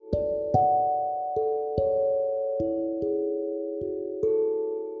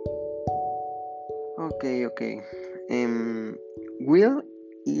Okay. Will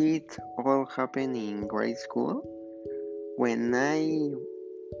it all happen in grade school? When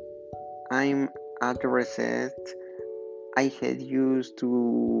I'm at the recess, I had used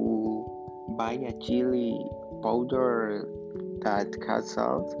to buy a chili powder that has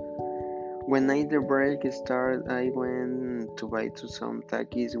salt. When the break started, I went to buy to some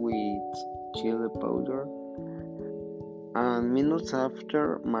takis with chili powder. And minutes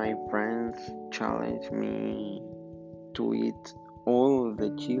after, my friends challenged me to eat all the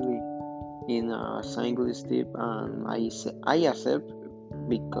chili in a single step, and I accept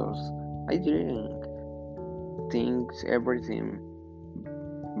because I didn't think everything.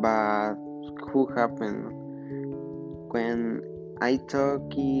 But who happened when I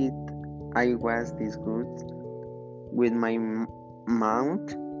took it? I was this good with my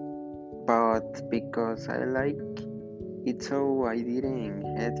mouth, but because I like it, so I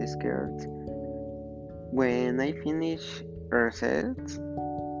didn't get scared. When I finish recess,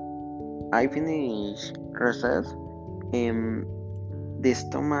 and the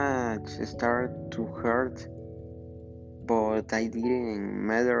stomach started to hurt, but I didn't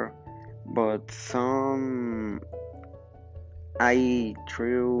matter. But some I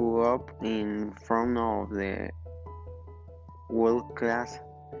threw up in front of the whole class,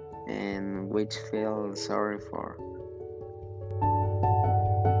 and which felt sorry for.